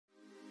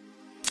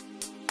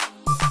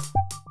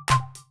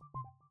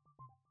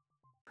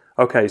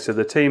Okay, so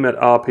the team at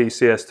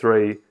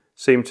RPCS3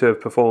 seem to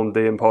have performed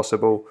the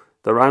impossible.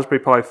 The Raspberry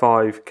Pi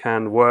 5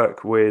 can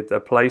work with a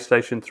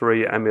PlayStation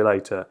 3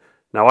 emulator.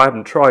 Now I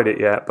haven't tried it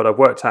yet, but I've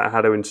worked out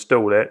how to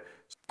install it.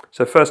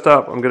 So first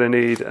up, I'm going to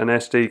need an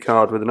SD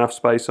card with enough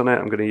space on it.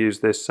 I'm going to use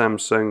this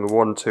Samsung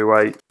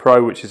 128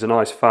 Pro, which is a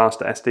nice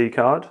fast SD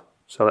card.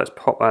 So let's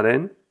pop that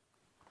in.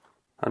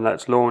 And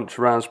let's launch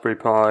Raspberry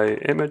Pi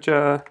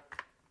Imager.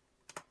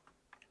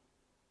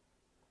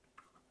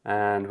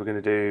 And we're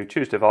going to do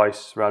choose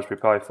device, Raspberry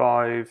Pi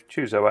 5,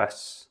 choose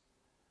OS,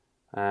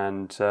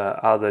 and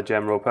other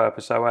general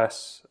purpose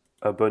OS,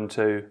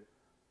 Ubuntu.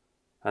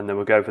 And then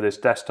we'll go for this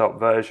desktop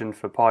version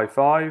for Pi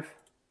 5.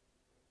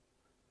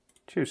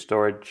 Choose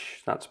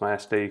storage, that's my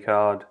SD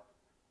card.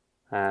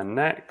 And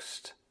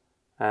next,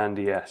 and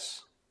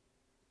yes.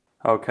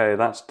 Okay,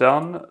 that's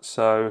done.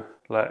 So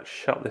let's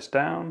shut this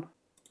down.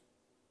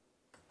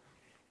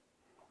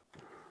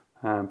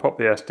 And pop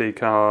the SD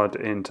card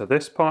into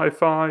this Pi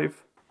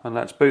 5. And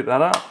let's boot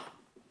that up.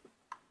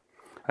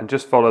 And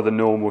just follow the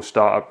normal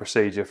startup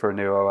procedure for a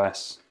new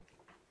OS.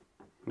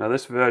 Now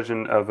this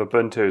version of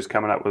Ubuntu is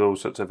coming up with all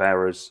sorts of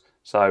errors.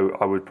 So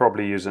I would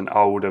probably use an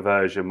older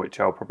version, which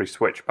I'll probably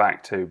switch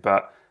back to.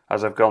 But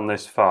as I've gone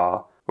this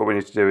far, what we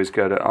need to do is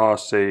go to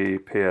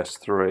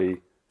RPCS3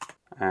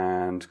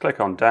 and click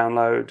on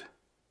download.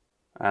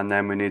 And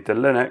then we need the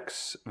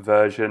Linux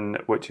version,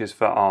 which is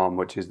for ARM,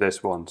 which is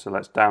this one. So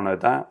let's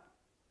download that.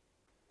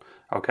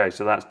 Okay,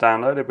 so that's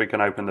downloaded. We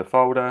can open the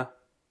folder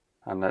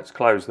and let's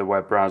close the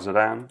web browser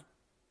down.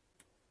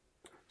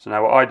 So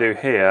now what I do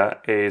here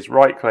is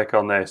right click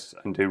on this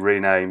and do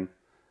rename,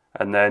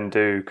 and then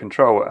do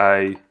Control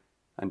A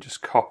and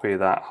just copy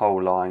that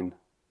whole line.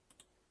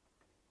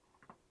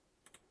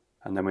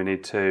 And then we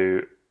need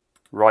to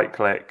right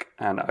click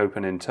and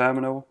open in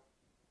terminal.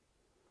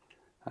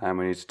 And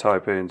we need to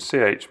type in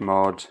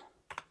chmod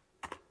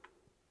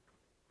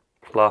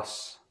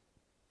plus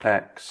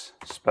X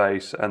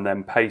space and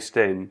then paste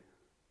in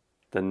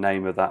the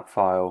name of that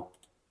file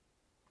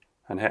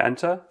and hit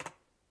enter.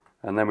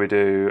 And then we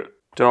do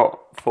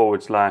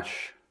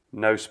 //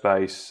 no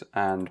space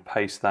and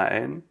paste that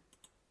in.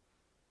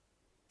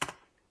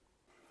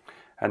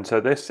 And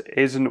so this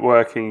isn't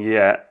working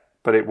yet,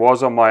 but it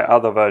was on my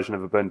other version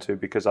of Ubuntu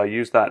because I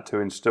used that to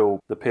install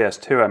the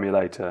PS2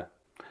 emulator.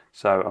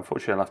 So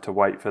unfortunately I'll have to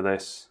wait for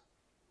this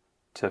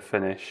to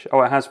finish.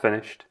 Oh, it has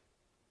finished.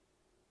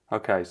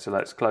 Okay, so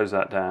let's close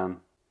that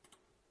down.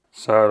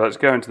 So let's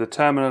go into the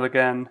terminal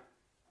again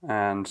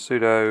and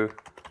sudo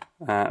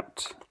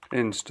apt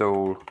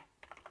install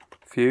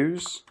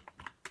fuse.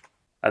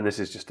 And this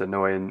is just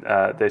annoying.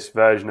 This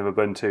version of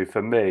Ubuntu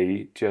for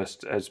me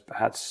just has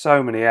had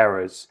so many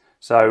errors.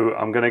 So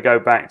I'm going to go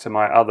back to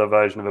my other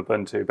version of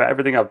Ubuntu, but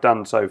everything I've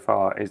done so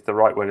far is the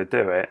right way to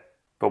do it.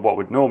 But what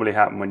would normally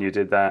happen when you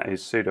did that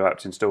is sudo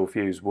apt install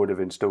fuse would have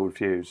installed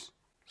fuse.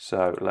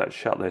 So let's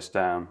shut this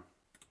down.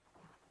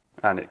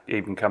 And it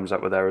even comes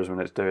up with errors when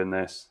it's doing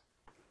this.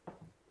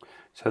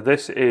 So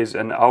this is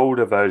an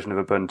older version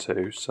of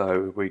Ubuntu.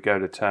 So we go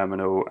to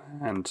terminal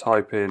and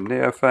type in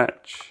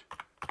neofetch.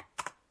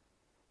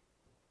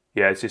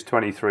 Yeah, this is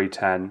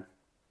 2310.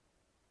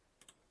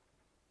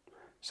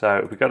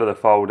 So if we go to the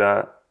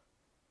folder,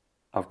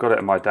 I've got it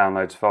in my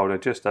downloads folder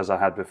just as I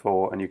had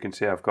before, and you can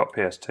see I've got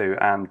PS2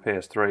 and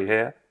PS3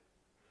 here.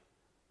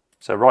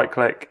 So right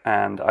click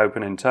and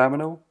open in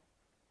terminal.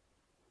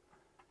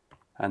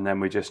 And then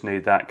we just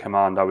need that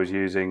command I was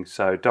using,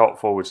 so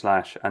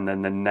 // and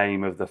then the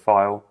name of the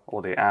file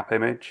or the app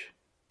image.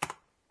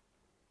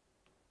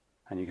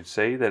 And you can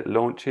see that it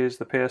launches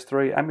the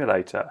PS3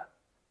 emulator.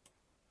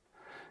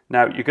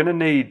 Now you're going to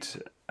need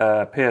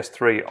a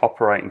PS3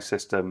 operating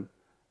system,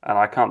 and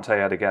I can't tell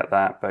you how to get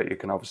that, but you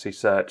can obviously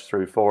search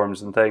through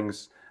forums and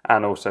things,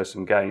 and also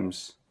some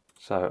games.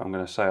 So I'm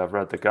going to say I've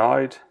read the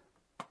guide.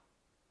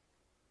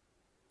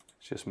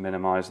 Let's just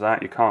minimize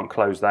that. You can't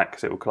close that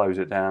because it will close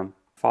it down.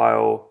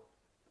 File,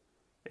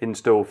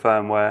 install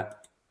firmware.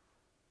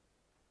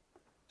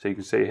 So you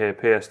can see here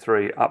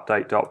PS3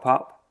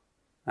 update.pup,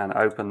 and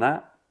open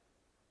that.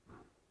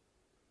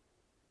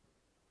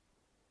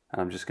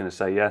 And I'm just going to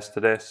say yes to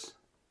this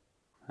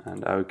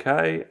and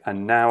OK,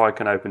 and now I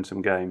can open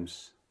some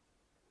games.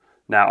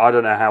 Now I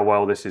don't know how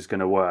well this is going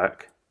to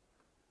work.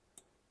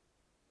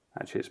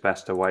 Actually it's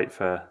best to wait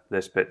for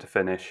this bit to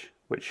finish,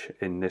 which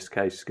in this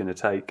case is going to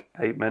take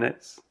 8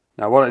 minutes.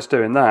 Now while it's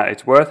doing that,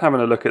 it's worth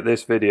having a look at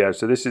this video.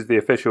 So this is the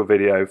official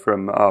video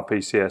from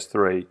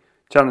RPCS3,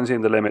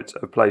 challenging the limits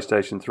of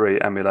PlayStation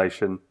 3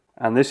 emulation.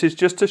 And this is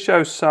just to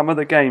show some of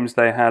the games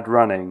they had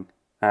running.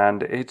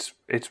 And it's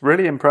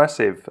really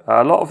impressive.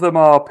 A lot of them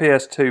are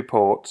PS2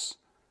 ports,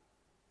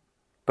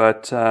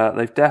 but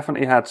they've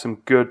definitely had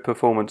some good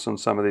performance on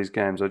some of these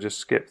games. I'll just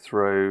skip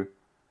through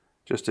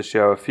just to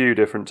show a few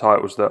different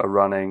titles that are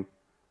running.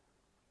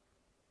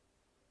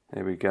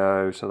 Here we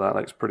go, so that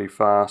looks pretty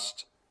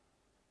fast.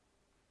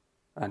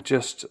 And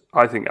just,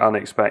 I think,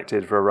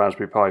 unexpected for a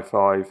Raspberry Pi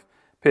 5.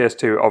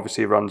 PS2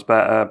 obviously runs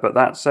better, but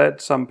that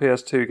said, some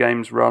PS2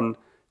 games run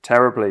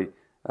terribly.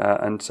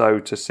 And so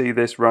to see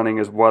this running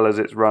as well as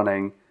it's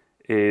running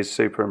is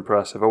super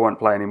impressive. I won't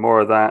play any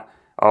more of that.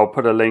 I'll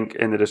put a link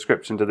in the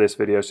description to this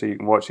video so you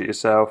can watch it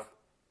yourself.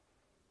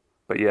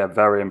 But yeah,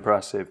 very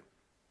impressive.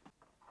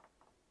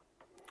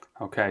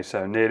 Okay,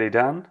 so nearly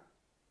done.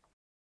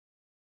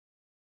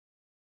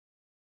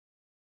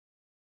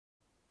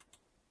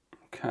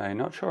 Okay,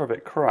 not sure if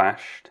it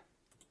crashed.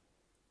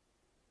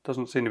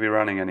 Doesn't seem to be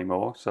running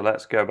anymore, so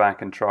let's go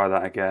back and try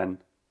that again.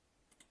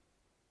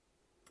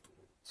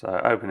 So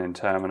open in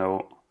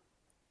terminal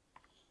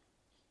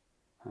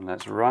and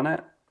let's run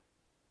it.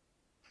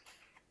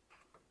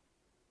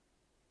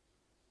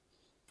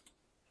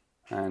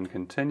 And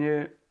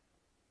continue.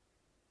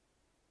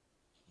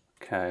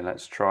 Okay,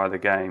 let's try the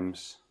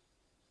games.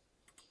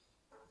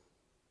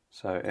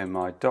 So in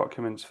my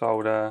documents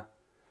folder,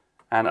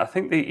 and I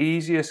think the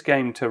easiest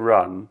game to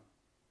run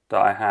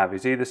that I have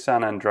is either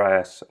San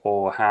Andreas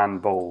or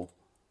Handball.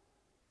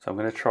 So I'm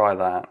going to try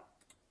that.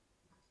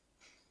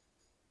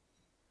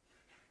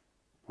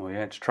 Oh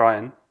yeah, it's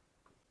trying.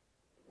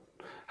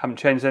 Haven't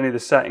changed any of the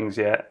settings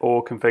yet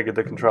or configured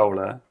the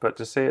controller, but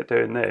to see it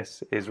doing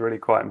this is really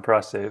quite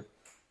impressive.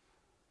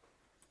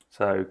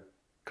 So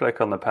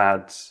click on the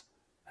pads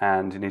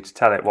and you need to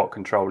tell it what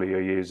controller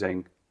you're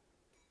using.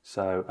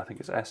 So I think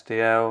it's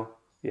SDL,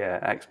 yeah,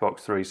 Xbox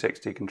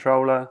 360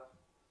 controller.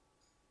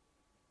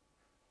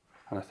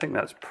 And I think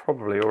that's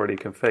probably already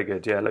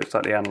configured. Yeah, it looks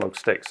like the analog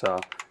sticks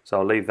are. So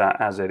I'll leave that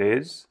as it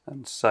is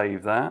and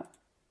save that.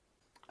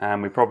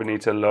 And we probably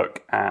need to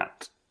look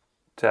at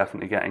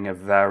definitely getting a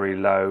very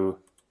low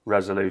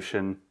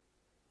resolution.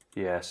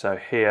 Yeah, so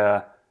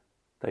here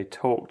they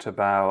talked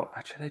about,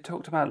 actually they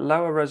talked about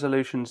lower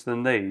resolutions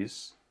than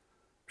these.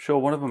 I'm sure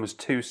one of them was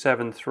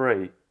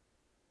 273.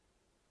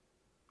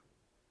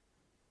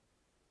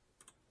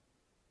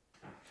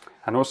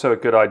 And also a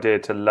good idea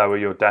to lower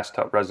your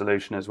desktop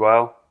resolution as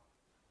well.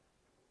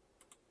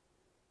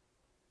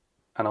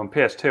 And on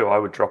PS2 I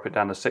would drop it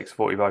down to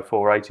 640 by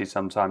 480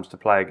 sometimes to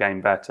play a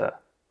game better.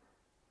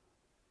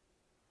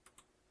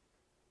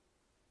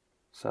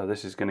 So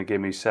this is going to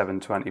give me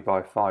 720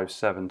 by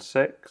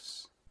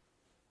 576.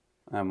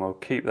 And we'll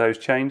keep those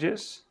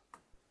changes.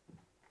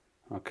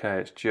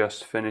 Okay, it's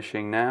just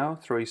finishing now.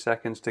 3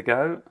 seconds to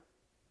go.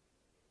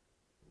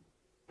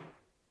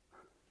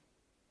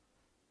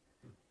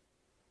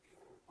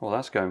 Well,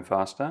 that's going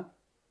faster.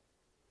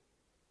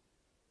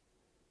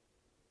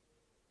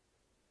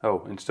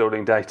 Oh,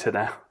 installing data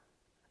now.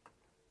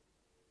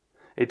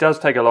 It does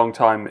take a long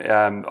time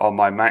on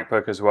my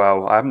MacBook as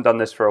well. I haven't done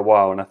this for a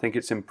while and I think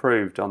it's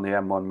improved on the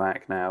M1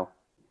 Mac now.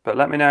 But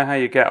let me know how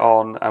you get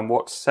on and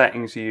what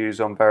settings you use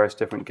on various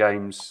different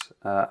games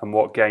and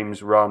what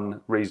games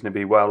run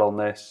reasonably well on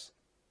this.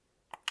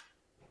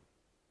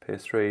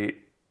 PS3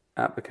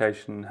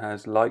 application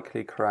has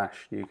likely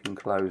crashed. You can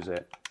close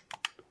it.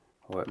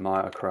 Or it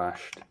might have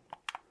crashed.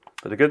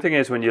 But the good thing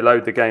is when you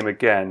load the game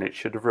again, it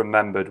should have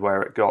remembered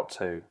where it got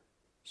to.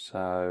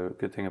 So,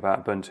 good thing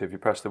about Ubuntu, if you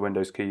press the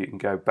Windows key, you can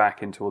go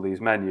back into all these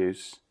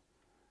menus.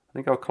 I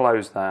think I'll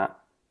close that.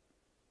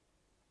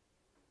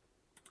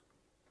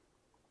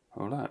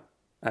 Oh look,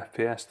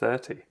 FPS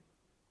 30.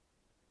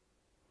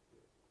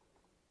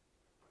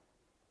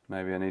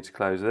 Maybe I need to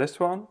close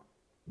this one,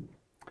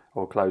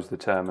 or close the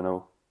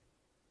terminal.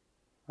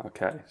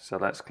 Okay, so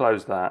let's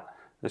close that.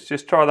 Let's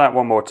just try that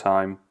one more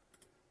time.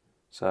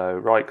 So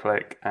right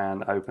click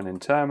and open in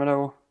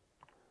terminal,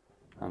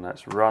 and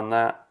let's run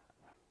that.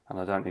 And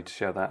I don't need to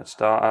show that at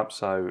startup,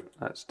 so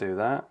let's do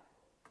that.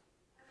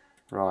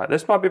 Right,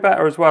 this might be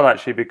better as well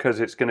actually because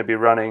it's going to be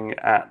running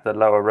at the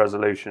lower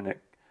resolution.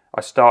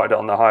 I started it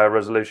on the higher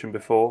resolution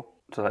before,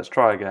 so let's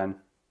try again.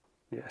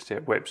 Yes,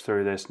 it whips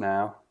through this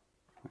now.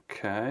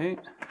 Okay.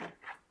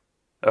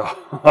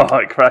 Oh,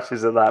 it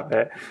crashes at that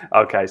bit.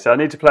 Okay, so I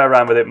need to play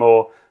around with it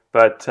more,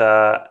 but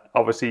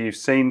obviously you've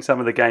seen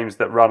some of the games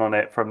that run on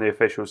it from the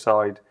official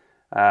side.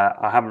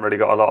 I haven't really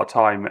got a lot of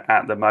time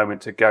at the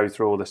moment to go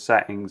through all the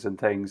settings and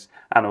things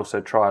and also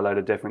try a load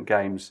of different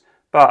games.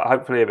 But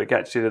hopefully if it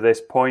gets you to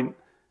this point,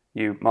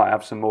 you might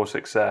have some more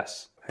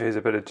success. Here's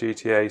a bit of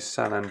GTA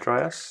San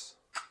Andreas.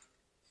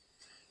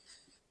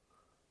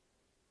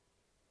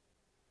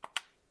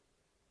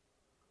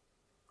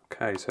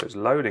 Okay, so it's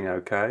loading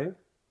okay.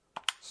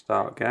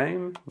 Start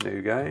game,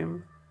 new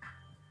game.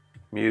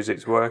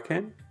 Music's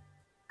working.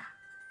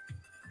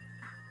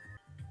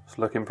 It's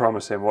looking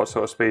promising. What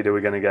sort of speed are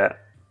we going to get?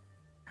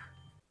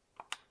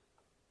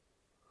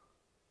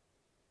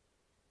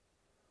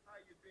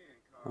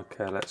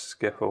 Okay, let's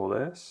skip all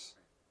this.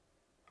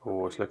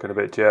 Oh, it's looking a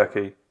bit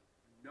jerky.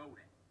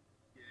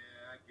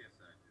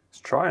 It's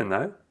trying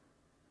though.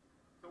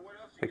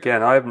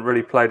 Again, I haven't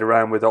really played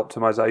around with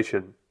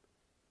optimization.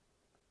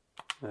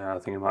 Yeah, I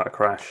think it might have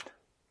crashed.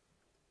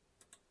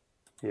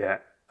 Yeah.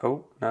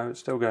 Oh, no,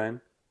 it's still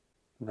going.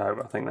 No,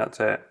 I think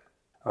that's it.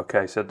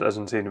 Okay, so it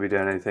doesn't seem to be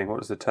doing anything. What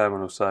does the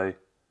terminal say?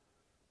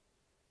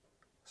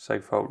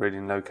 Segfault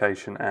reading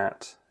location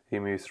at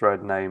emu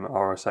thread name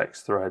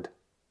RSX thread.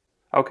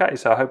 Okay,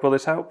 so I hope all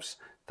this helps.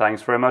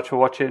 Thanks very much for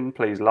watching.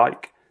 Please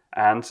like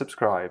and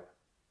subscribe.